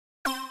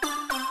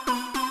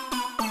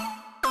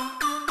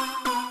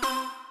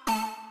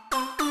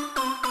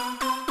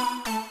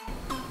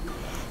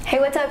Hey,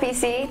 what's up,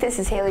 EC? This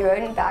is Haley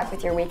Roden back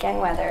with your weekend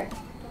weather.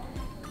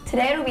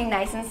 Today it'll be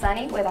nice and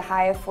sunny with a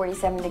high of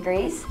 47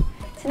 degrees.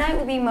 Tonight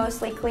will be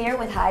mostly clear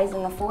with highs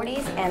in the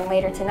 40s, and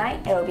later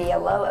tonight it'll be a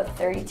low of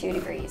 32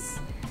 degrees.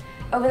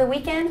 Over the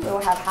weekend, we will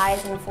have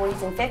highs in the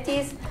 40s and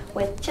 50s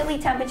with chilly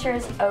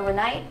temperatures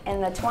overnight in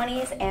the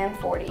 20s and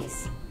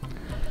 40s.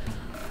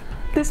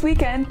 This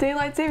weekend,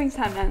 daylight savings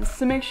time ends,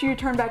 so make sure you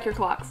turn back your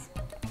clocks.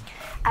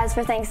 As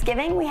for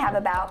Thanksgiving, we have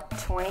about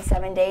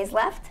 27 days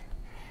left.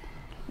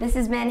 This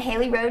has been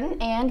Haley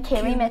Roden and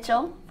Kaylee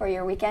Mitchell for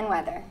your weekend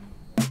weather.